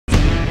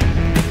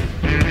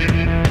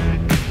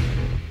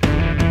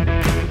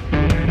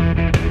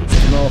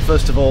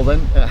first of all then,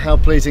 how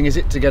pleasing is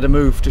it to get a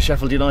move to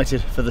Sheffield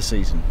United for the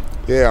season?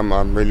 Yeah,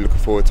 I'm really looking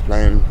forward to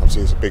playing.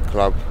 Obviously it's a big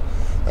club,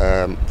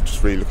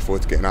 just really looking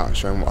forward to getting out and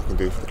showing what I can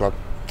do for the club.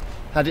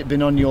 Had it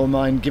been on your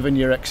mind, given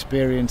your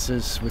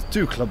experiences with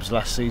two clubs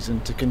last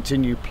season, to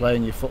continue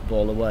playing your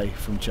football away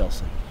from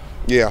Chelsea?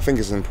 Yeah, I think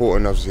it's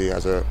important. Obviously,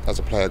 as a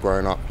player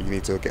growing up, you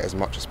need to get as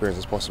much experience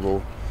as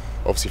possible.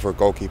 Obviously, for a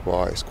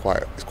goalkeeper, it's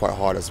quite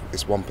hard as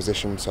it's one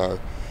position. So,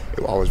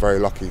 I was very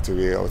lucky to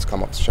be able to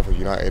come up to Sheffield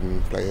United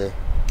and play here.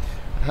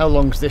 How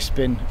long's this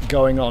been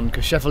going on?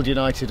 Because Sheffield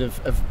United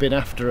have been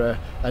after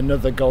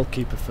another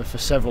goalkeeper for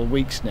several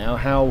weeks now.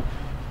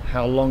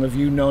 How long have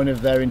you known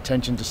of their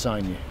intention to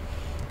sign you?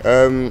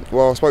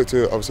 Well, I spoke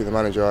to obviously the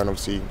manager and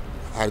obviously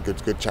had a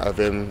good chat with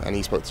him, and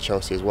he spoke to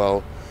Chelsea as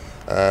well.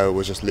 It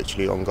was just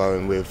literally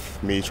ongoing with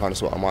me trying to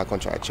sort out my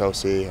contract at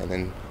Chelsea and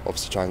then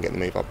obviously try and get the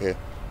move up here.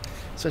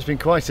 So it's been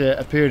quite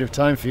a period of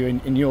time for you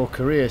in your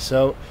career.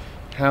 So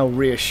how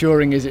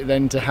reassuring is it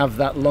then to have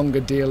that longer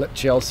deal at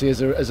Chelsea as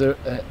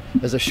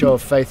a show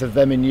of faith of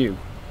them in you?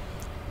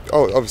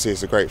 Oh, obviously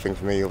it's a great thing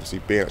for me. Obviously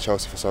being at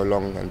Chelsea for so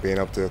long and being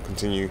able to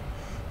continue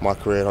my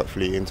career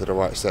hopefully into the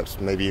right steps,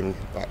 maybe even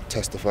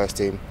test the first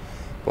team.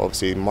 But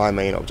obviously my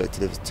main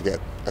objective is to get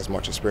as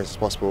much experience as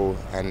possible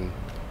and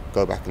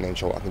go back and then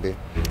show what I can do.